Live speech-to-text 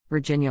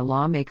Virginia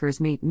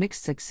lawmakers meet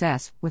mixed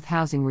success with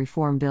housing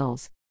reform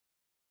bills.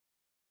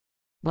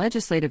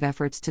 Legislative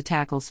efforts to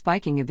tackle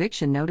spiking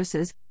eviction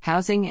notices,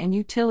 housing, and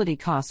utility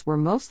costs were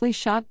mostly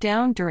shot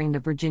down during the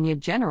Virginia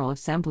General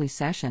Assembly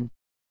session.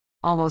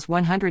 Almost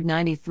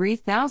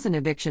 193,000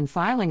 eviction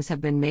filings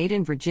have been made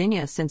in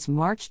Virginia since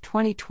March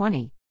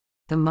 2020.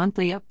 The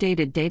monthly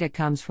updated data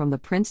comes from the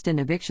Princeton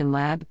Eviction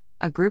Lab,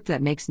 a group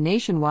that makes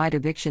nationwide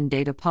eviction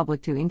data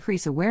public to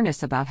increase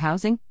awareness about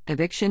housing,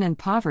 eviction, and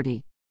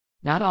poverty.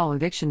 Not all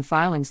eviction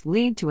filings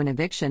lead to an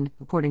eviction,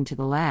 according to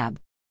the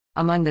lab.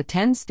 Among the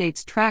 10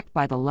 states tracked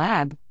by the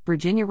lab,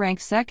 Virginia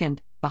ranks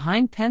second,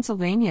 behind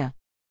Pennsylvania.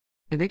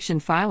 Eviction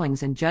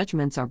filings and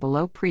judgments are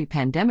below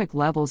pre-pandemic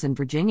levels in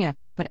Virginia,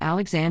 but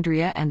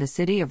Alexandria and the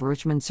city of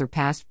Richmond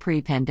surpassed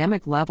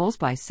pre-pandemic levels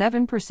by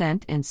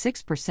 7% and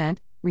 6%,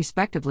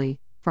 respectively,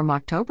 from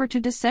October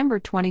to December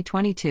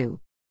 2022.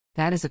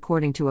 That is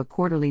according to a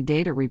quarterly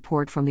data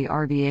report from the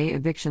RVA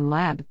Eviction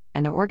Lab,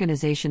 an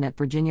organization at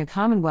Virginia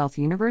Commonwealth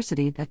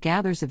University that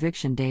gathers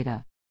eviction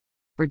data.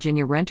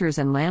 Virginia renters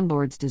and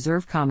landlords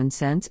deserve common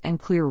sense and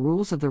clear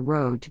rules of the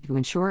road to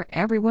ensure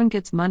everyone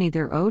gets money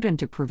they're owed and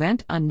to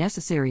prevent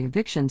unnecessary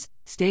evictions,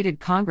 stated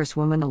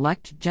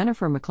Congresswoman-elect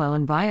Jennifer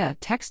McClellan via a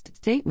text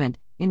statement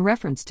in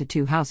reference to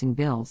 2 housing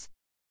bills.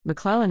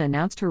 McClellan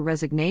announced her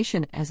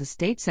resignation as a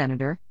state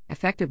senator,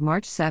 effective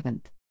March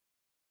 7.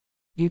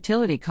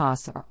 Utility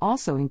costs are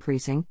also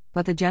increasing,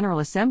 but the General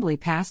Assembly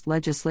passed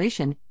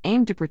legislation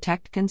aimed to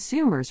protect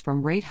consumers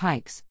from rate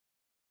hikes.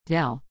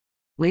 Del.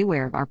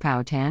 Leeware of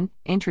Powhatan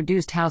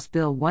introduced House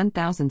Bill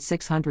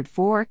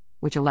 1604,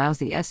 which allows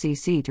the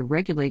SEC to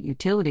regulate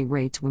utility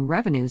rates when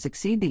revenues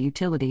exceed the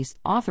utility's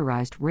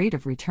authorized rate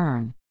of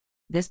return.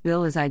 This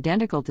bill is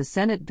identical to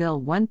Senate Bill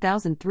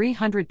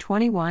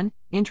 1321,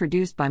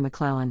 introduced by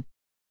McClellan.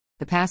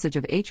 The passage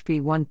of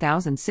HB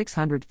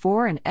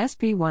 1604 and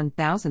SB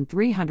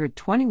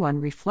 1321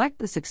 reflect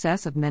the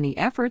success of many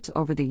efforts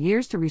over the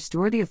years to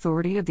restore the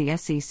authority of the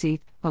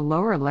SEC to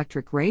lower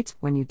electric rates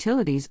when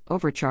utilities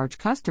overcharge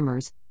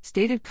customers,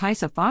 stated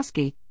Kaisa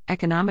Foskey,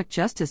 Economic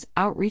Justice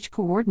Outreach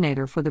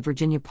Coordinator for the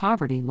Virginia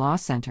Poverty Law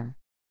Center.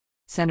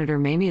 Senator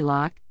Mamie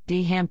Locke,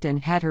 D. Hampton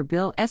had her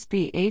bill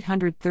SB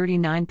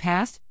 839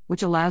 passed,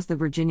 which allows the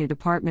Virginia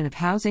Department of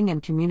Housing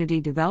and Community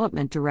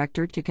Development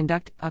Director to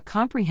conduct a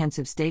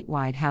comprehensive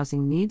statewide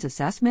housing needs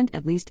assessment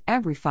at least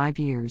every 5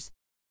 years.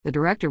 The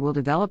director will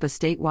develop a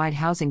statewide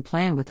housing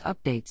plan with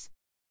updates.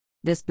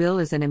 This bill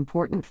is an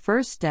important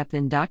first step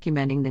in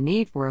documenting the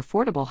need for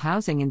affordable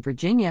housing in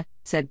Virginia,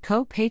 said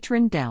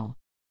co-patron Del.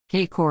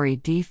 K. Corey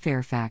D.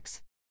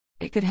 Fairfax.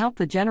 It could help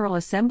the General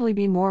Assembly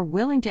be more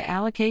willing to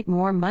allocate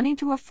more money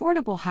to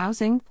affordable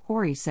housing,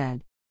 Corey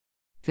said.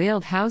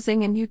 Failed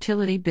housing and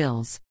utility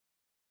bills.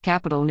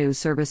 Capitol News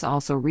Service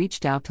also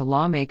reached out to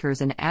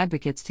lawmakers and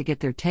advocates to get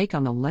their take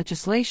on the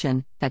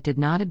legislation that did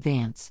not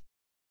advance.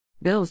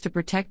 Bills to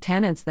protect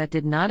tenants that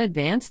did not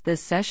advance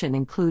this session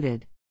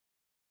included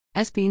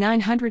SB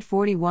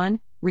 941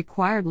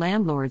 required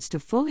landlords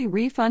to fully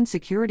refund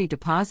security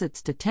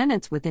deposits to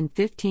tenants within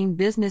 15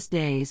 business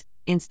days,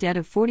 instead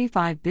of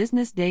 45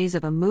 business days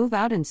of a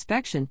move-out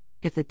inspection,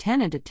 if the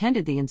tenant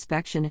attended the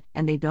inspection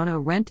and they don't owe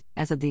rent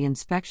as of the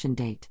inspection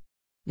date.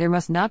 There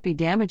must not be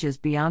damages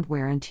beyond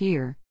wear and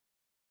tear.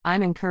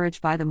 I'm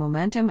encouraged by the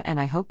momentum and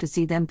I hope to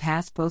see them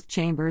pass both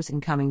chambers in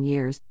coming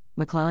years,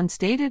 McClellan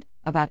stated,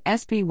 about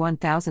SB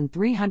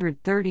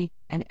 1330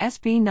 and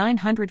SB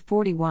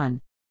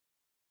 941.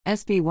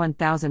 SB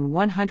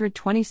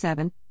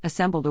 1127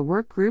 assembled a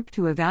work group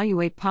to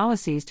evaluate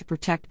policies to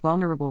protect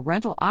vulnerable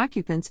rental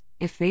occupants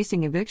if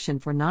facing eviction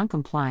for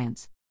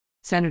noncompliance.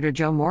 Senator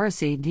Joe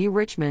Morrissey, D.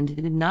 Richmond,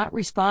 did not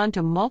respond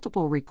to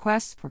multiple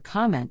requests for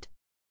comment.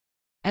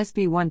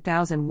 SB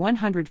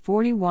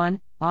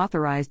 1141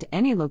 authorized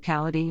any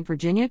locality in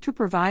Virginia to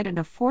provide an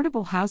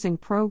affordable housing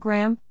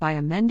program by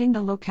amending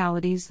the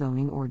locality's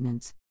zoning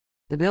ordinance.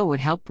 The bill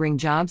would help bring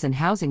jobs and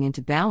housing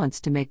into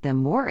balance to make them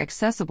more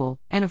accessible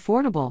and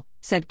affordable,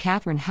 said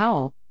Catherine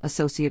Howell,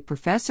 Associate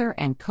Professor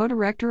and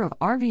Co-Director of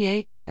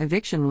RVA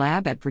Eviction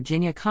Lab at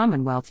Virginia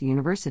Commonwealth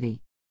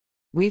University.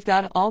 We've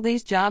got all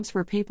these jobs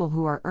for people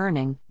who are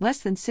earning less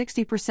than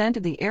 60%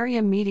 of the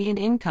area median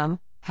income,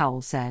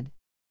 Howell said.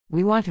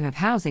 We want to have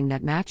housing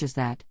that matches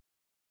that.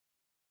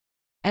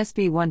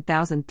 SB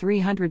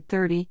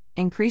 1330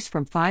 increased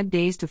from 5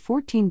 days to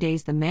 14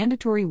 days the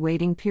mandatory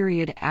waiting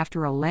period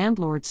after a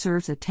landlord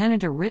serves a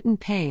tenant a written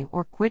pay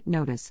or quit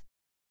notice.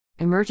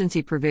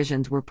 Emergency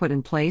provisions were put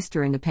in place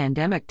during the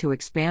pandemic to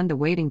expand the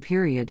waiting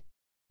period.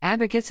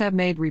 Advocates have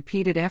made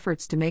repeated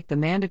efforts to make the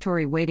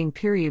mandatory waiting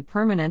period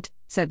permanent,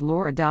 said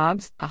Laura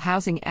Dobbs, a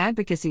housing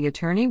advocacy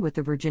attorney with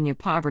the Virginia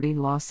Poverty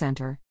Law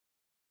Center.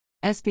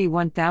 SB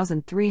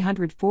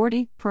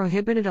 1340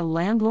 prohibited a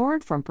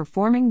landlord from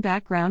performing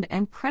background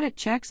and credit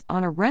checks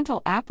on a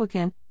rental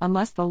applicant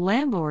unless the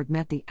landlord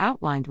met the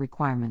outlined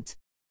requirements.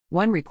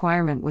 One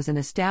requirement was an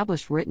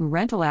established written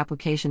rental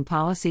application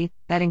policy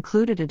that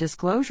included a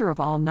disclosure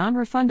of all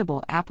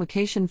non-refundable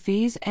application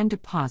fees and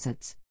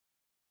deposits.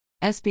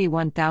 SB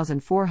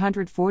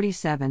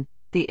 1447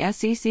 the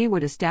SEC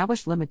would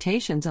establish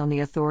limitations on the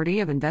authority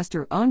of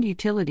investor-owned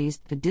utilities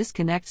to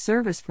disconnect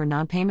service for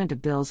non-payment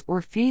of bills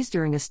or fees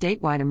during a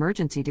statewide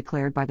emergency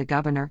declared by the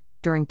governor,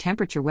 during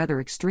temperature weather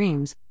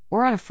extremes,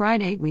 or on a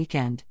Friday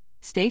weekend,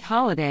 state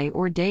holiday,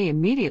 or day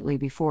immediately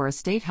before a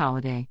state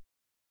holiday.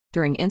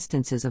 During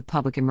instances of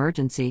public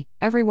emergency,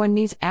 everyone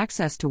needs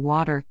access to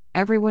water,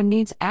 everyone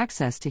needs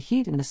access to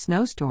heat in a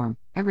snowstorm,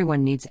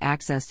 everyone needs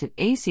access to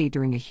AC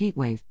during a heat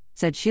wave,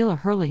 said Sheila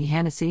Hurley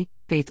Hennessy,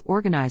 faith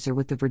organizer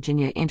with the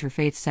Virginia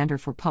Interfaith Center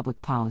for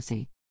Public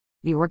Policy.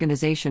 The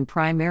organization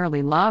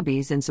primarily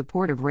lobbies in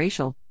support of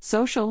racial,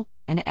 social,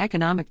 and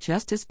economic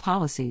justice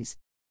policies.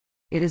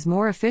 It is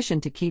more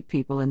efficient to keep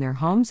people in their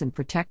homes and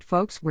protect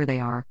folks where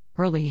they are,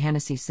 Hurley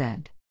Hennessy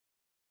said.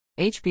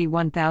 HB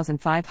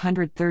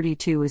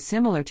 1532 is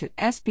similar to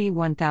SB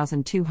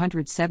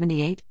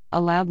 1278,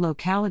 allowed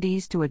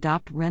localities to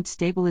adopt rent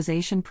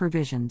stabilization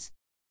provisions.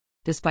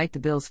 Despite the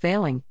bill's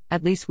failing,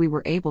 at least we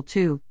were able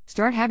to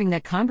start having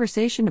that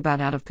conversation about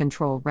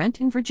out-of-control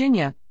rent in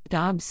Virginia,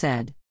 Dobbs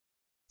said.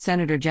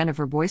 Senator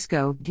Jennifer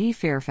Boysko, D.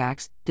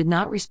 Fairfax, did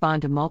not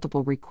respond to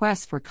multiple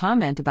requests for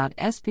comment about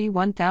SB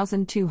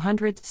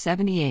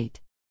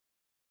 1278.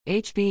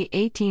 HB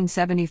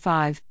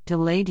 1875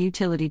 delayed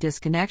utility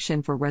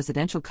disconnection for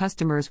residential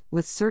customers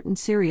with certain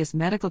serious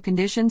medical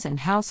conditions and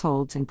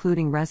households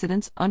including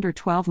residents under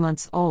 12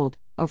 months old,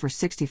 over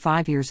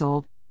 65 years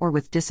old, or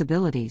with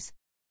disabilities.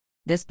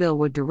 This bill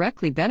would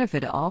directly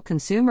benefit all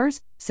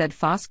consumers, said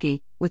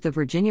Foskey, with the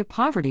Virginia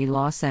Poverty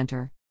Law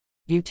Center.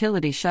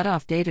 Utility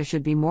shutoff data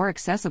should be more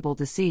accessible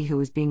to see who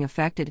is being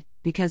affected,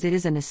 because it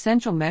is an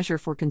essential measure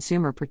for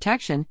consumer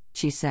protection,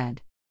 she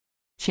said.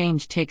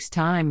 Change takes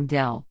time,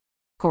 Dell.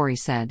 Corey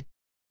said.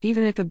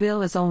 Even if a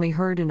bill is only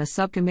heard in a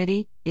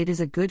subcommittee, it is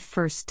a good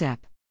first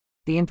step.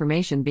 The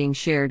information being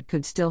shared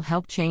could still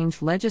help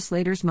change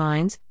legislators'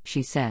 minds,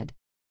 she said.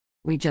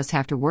 We just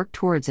have to work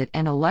towards it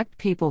and elect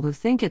people who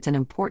think it's an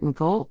important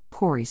goal,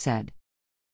 Corey said.